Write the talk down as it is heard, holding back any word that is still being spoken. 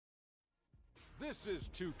This is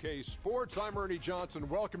 2K Sports. I'm Ernie Johnson.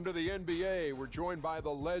 Welcome to the NBA. We're joined by the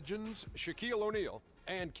legends Shaquille O'Neal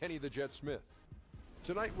and Kenny the Jet Smith.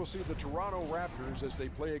 Tonight we'll see the Toronto Raptors as they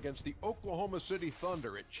play against the Oklahoma City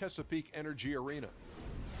Thunder at Chesapeake Energy Arena.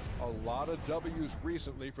 A lot of W's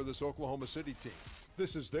recently for this Oklahoma City team.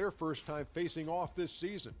 This is their first time facing off this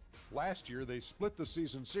season. Last year they split the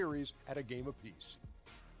season series at a game apiece.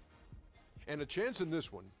 And a chance in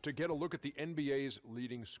this one to get a look at the NBA's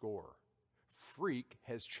leading scorer. Freak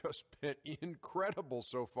has just been incredible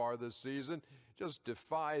so far this season. Just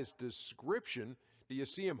defies description. Do you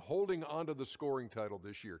see him holding onto the scoring title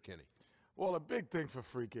this year, Kenny? Well, a big thing for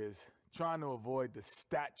Freak is trying to avoid the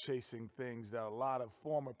stat-chasing things that a lot of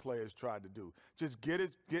former players tried to do. Just getting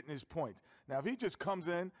his points. Now, if he just comes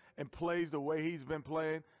in and plays the way he's been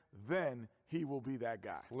playing, then he will be that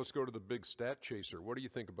guy. Well, let's go to the big stat chaser. What do you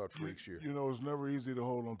think about Freak's year? You know, it's never easy to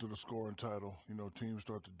hold on to the scoring title. You know, teams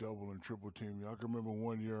start to double and triple team you. I can remember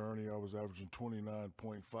one year, Ernie, I was averaging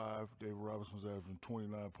 29.5. David Robinson was averaging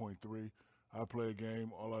 29.3. I play a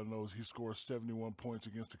game. All I know is he scored 71 points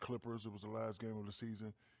against the Clippers. It was the last game of the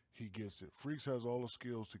season. He gets it. Freaks has all the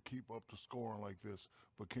skills to keep up the scoring like this,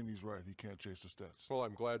 but Kenny's right. He can't chase the stats. Well,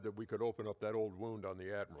 I'm glad that we could open up that old wound on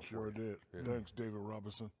the Admiral. Sure did. Yeah. Thanks, David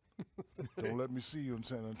Robinson. Don't let me see you in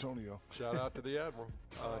San Antonio. Shout out to the Admiral.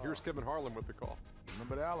 Here's Kevin Harlan with the call.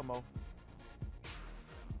 Remember the Alamo.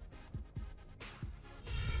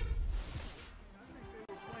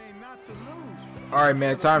 All right,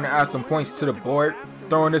 man, time to add some points to the board.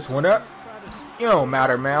 Throwing this one up. It don't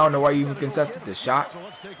matter, man. I don't know why you even contested the shot.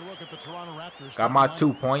 Got my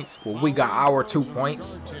 2 points. Well, we got our 2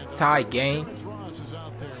 points. Tie game.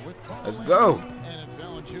 Let's go.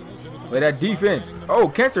 Play that defense. Oh,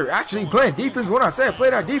 Kenter actually playing defense when I said play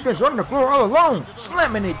that defense. Running the floor all alone.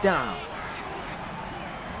 Slamming it down.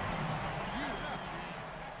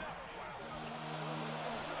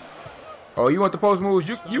 Oh, you want the post moves?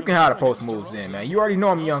 You can have the post moves in, man. You already know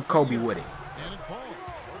I'm young Kobe with it.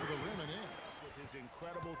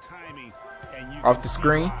 Off the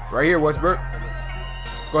screen. Right here, Westbrook.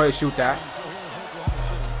 Go ahead, shoot that.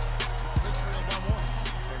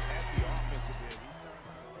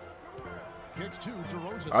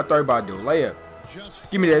 I thought you about to do a layup.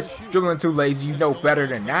 Give me this. Dribbling too lazy. You know better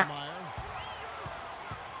than that.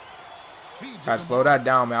 Gotta slow that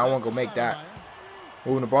down, man. I won't go make that.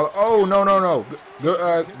 Moving the ball. Oh, no.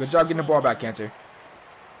 Good job getting the ball back, Cantor.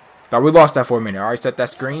 Thought we lost that for a minute. All right, set that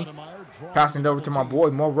screen. Passing it over to my boy,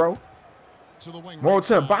 Morrow. Morrow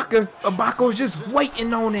to Ibaka. Ibaka was just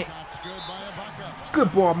waiting on it.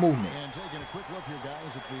 Good ball movement.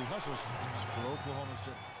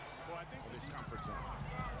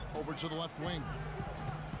 Over to the left wing.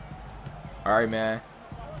 All right, man.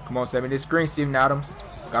 Come on, send me this screen, Steven Adams.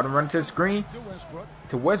 Got him running to the screen.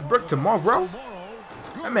 To Westbrook, to Morrow.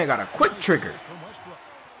 That man got a quick trigger.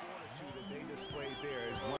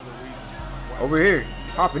 Over here,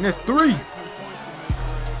 popping this three.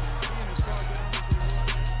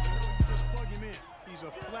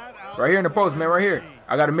 Right here in the post, man, right here.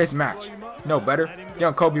 I got a mismatch. No better.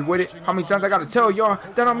 Young Kobe with it. How many times I got to tell y'all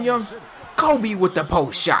that I'm young Kobe with the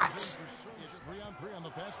post shots?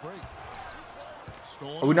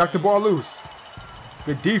 Oh, we knocked the ball loose.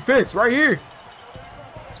 Good defense right here.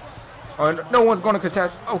 Oh, no one's going to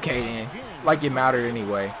contest. Okay, then. Like it mattered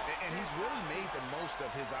anyway.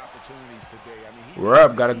 We're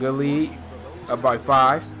up. Got a good lead. Up by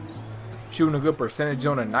 5. Shooting a good percentage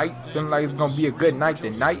on the night. Feeling like it's going to be a good night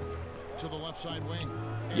tonight.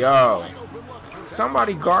 Yo.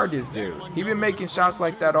 Somebody guard this dude. He been making shots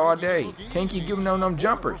like that all day. Can't keep giving them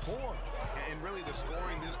jumpers.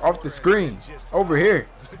 Off the screen. Over here.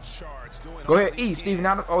 Go ahead, eat, Steven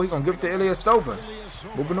Adams. Oh, he's going to give it to Ilyasova.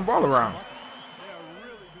 Moving the ball around.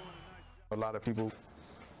 A lot of people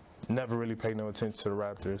never really pay no attention to the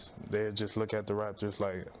Raptors. They just look at the Raptors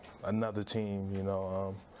like another team, you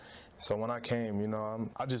know. So when I came, you know,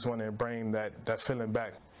 I just wanted to bring that feeling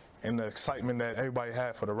back and the excitement that everybody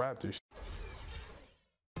had for the Raptors.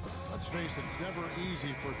 Let's face it, it's never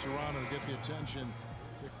easy for Toronto to get the attention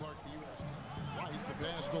that Clark, the U.S. team. Right, the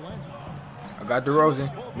pass to Landry. I got DeRozan.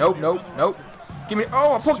 Nope. Give me.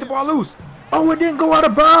 Oh, I poked the ball loose. Oh, it didn't go out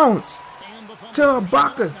of bounds. To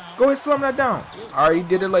Ibaka. Go ahead, slam that down. All right, he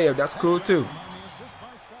did a layup. That's cool, too.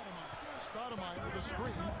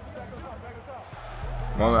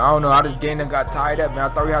 Well, I don't know how this game got tied up,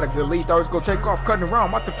 man. I thought we had a good lead. Thought he was going to take off, cutting around.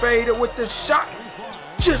 About to fade it with this shot.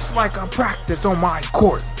 Just like I practice on my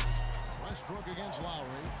court.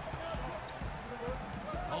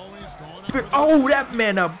 Oh, that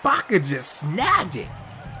man Ibaka just snagged it.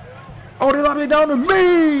 Oh, they lobbed it down to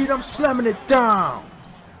me. I'm slamming it down.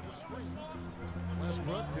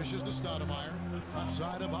 Dishes to Stoudemire. Left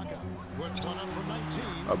side, Ibaka. Puts one up from 19.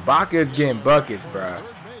 Ibaka is getting buckets, bro. Third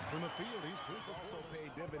made from the field. He's Also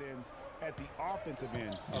paid dividends at the offensive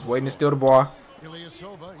end. Just waiting to steal the ball.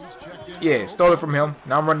 Ilyasova, he's checked in. Yeah, stole it from him.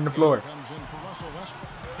 Now I'm running the floor. Comes in for Russell Westbrook.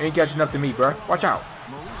 He ain't catching up to me, bro. Watch out.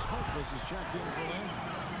 Maurice Harkless is checked in for Landry.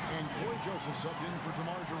 And Corey Joseph subbed in for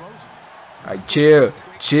DeMar DeRozan.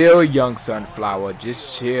 Like, chill, young sunflower.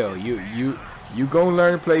 Just chill. You gonna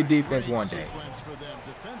learn to play defense one day.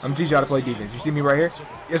 I'm gonna teach you how to play defense. You see me right here?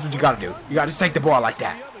 That's what you gotta do. You gotta just take the ball like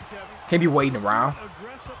that. Can't be waiting around.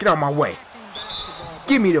 Get out of my way.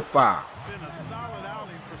 Give me the foul. Been a solid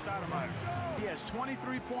outing for Stoudemire. He has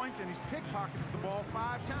 23 points and he's pickpocketed the ball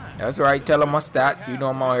 5 times. That's right. Tell him my stats. You know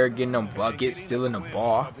I'm out here getting them buckets, stealing the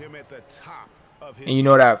ball. And you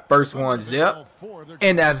know that first one zip.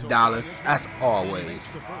 And that's dollars. That's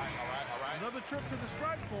always. Another trip to the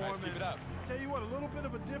strike form. Tell you what, a little bit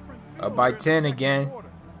of a different feel Up by here in the 10 second again. quarter.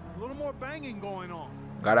 A little more banging going on.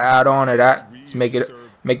 Gotta add on to that. Just make this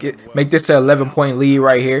an 11-point lead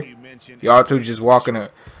right here. Y'all two just walking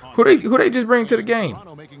a who they just bring to the game.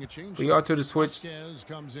 For y'all two to switch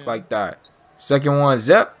like that. Second one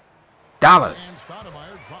zip. Dollars.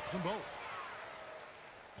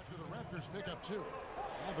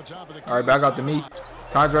 All right, back out to me.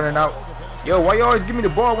 Time's running out. Yo, why you always give me the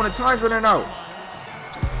ball when the time's running out?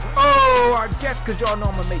 Oh, I guess because y'all know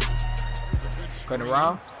I'm going to make it. Cutting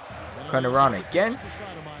around again.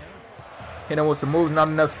 Hit him with some moves, not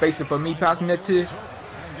enough spacing for me passing it to.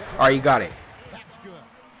 All right, you got it.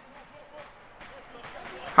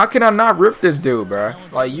 How can I not rip this dude, bro?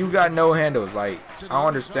 Like, you got no handles. Like, I don't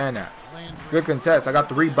understand that. Good contest. I got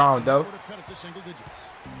the rebound, though.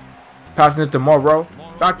 Passing it to Morrow.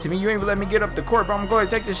 Back to me. You ain't even let me get up the court, but I'm going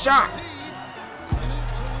to take the shot.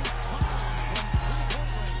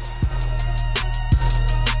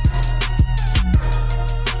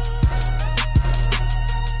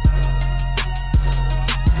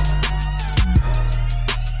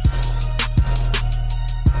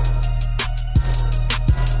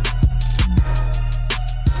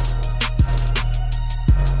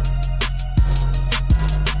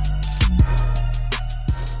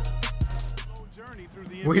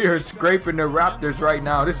 We are scraping the Raptors right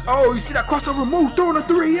now. Oh, you see that crossover move, throwing a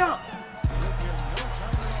 3 up.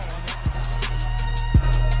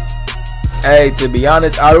 Hey, to be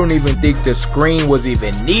honest, I don't even think the screen was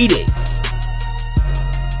even needed.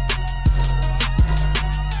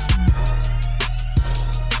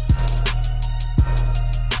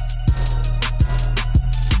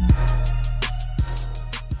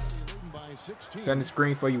 Send the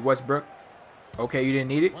screen for you, Westbrook. Okay, you didn't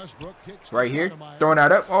need it. Right here. Throwing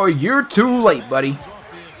that up. Oh, you're too late, buddy.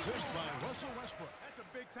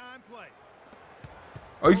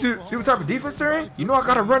 Oh, you see what type of defense they're in? You know I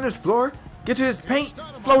got to run this floor. Get to this paint.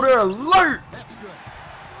 Floater alert.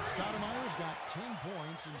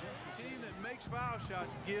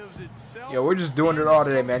 Yo, we're just doing it all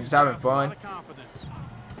today, man. Just having fun.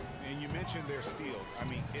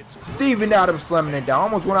 Steven Adams slamming it down.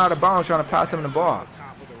 Almost went out of bounds trying to pass him the ball.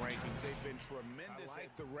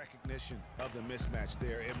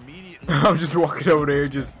 I'm just walking over there,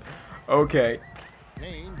 just okay.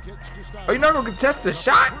 Are you not gonna contest the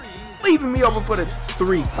shot? Leaving me over for the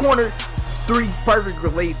 3 corner, 3 perfect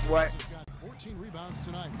release. What?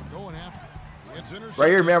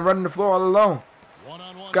 Right here, man. I'm running the floor all alone.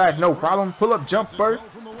 This guy's no problem. Pull up jumper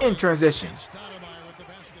in transition.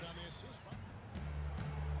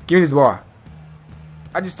 Give me this ball.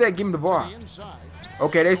 I just said give me the ball.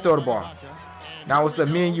 Okay, they stole the ball. Now what's up,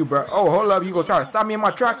 me and you, bro? Oh, hold up. You gonna try to stop me in my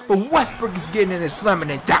tracks? But Westbrook is getting in and slamming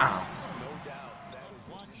it down.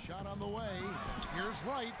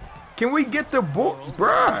 Can we get the ball?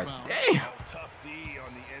 Bruh, damn.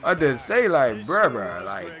 I just say, like, bruh,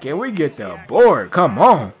 like, can we get the board? Come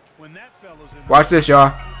on. Watch this,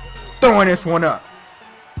 y'all. Throwing this one up.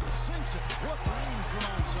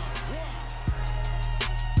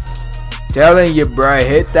 Telling you, bruh,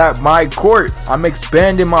 hit that my court. I'm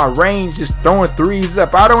expanding my range, just throwing 3s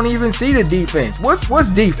up. I don't even see the defense.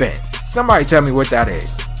 What's defense? Somebody tell me what that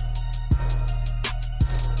is.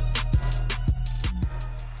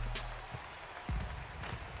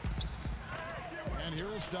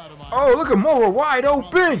 Oh, look at Morrow wide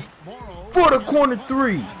open for the corner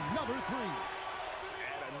 3.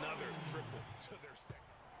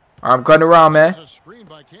 I'm cutting around, man.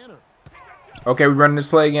 Okay, we're running this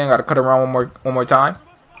play again. Got to cut around one more time.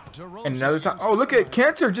 And another time. Oh, look at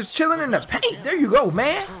Cantor just chilling in the paint. There you go,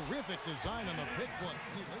 man.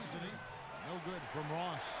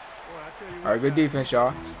 All right, good defense,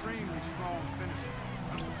 y'all.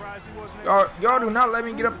 Y'all do not let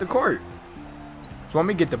me get up the court. So let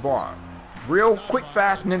me get the ball real quick,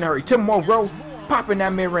 fast, and in a hurry. Tim Monroe popping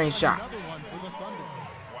that mid-range shot. Wow,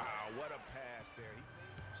 what a pass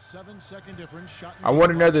there. 7-second difference. Shot. I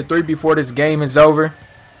want another 3 before this game is over.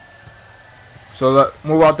 So look,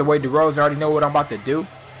 move out the way. DeRozan already know what I'm about to do.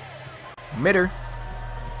 Mitter.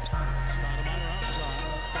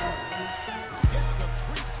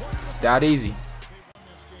 It's that easy.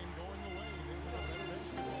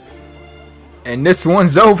 And this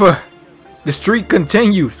one's over. The streak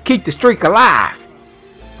continues. Keep the streak alive.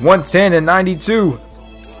 110-92.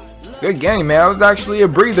 Good game, man. It was actually a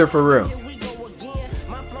breather for real.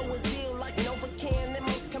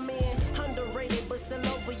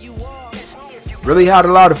 Really had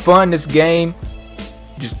a lot of fun this game.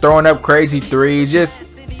 Just throwing up crazy threes.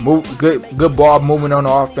 Just good ball movement on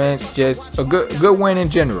the offense. Just a good win in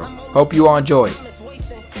general. Hope you all enjoyed.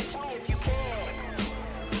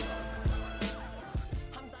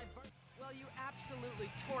 Well, you absolutely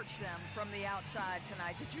torched them from the outside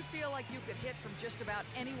tonight. Did you feel like you could hit from just about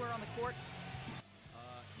anywhere on the court?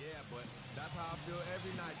 Yeah, but that's how I feel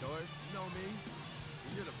every night, Doris. You know me.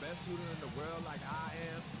 When you're the best shooter in the world like I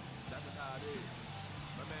am, that's just how it is.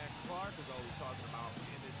 My man Clark is always talking about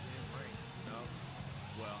in the gym ring, you know?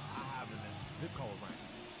 Well, I have it in zip code ring.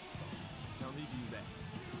 So tell me if you use that.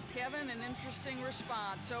 Kevin, an interesting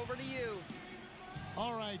response. Over to you.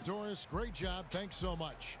 All right, Doris, great job. Thanks so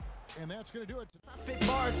much. And that's going to do it. I spit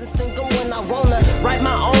bars and single when I wanna write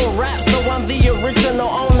my own rap, so I'm the original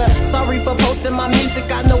owner. Sorry for posting my music,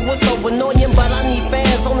 I know it's so annoying, but I need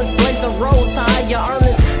fans on this blazing road to higher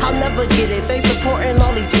earnings. I'll never get it, they supporting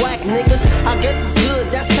all these whack niggas. I guess it's good,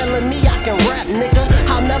 that's telling me I can rap, nigga.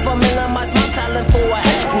 I'll never minimize my talent for a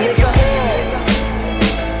act, nigga.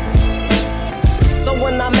 So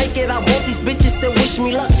when I make it, I want these bitches to wish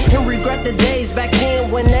me luck and regret the days back then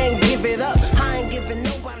when they ain't give it up. I ain't giving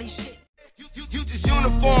nobody shit. You just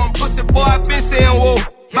uniform, pussy boy, I been saying whoa.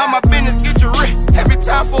 Mind my business, get your rent every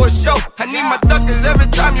time for a show. I need my duckers every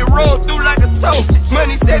time you roll through like a toe.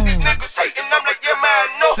 Money said these niggas hating, I'm like, yeah man,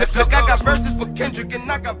 I know. Look, I got verses for Kendrick and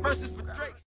I got verses for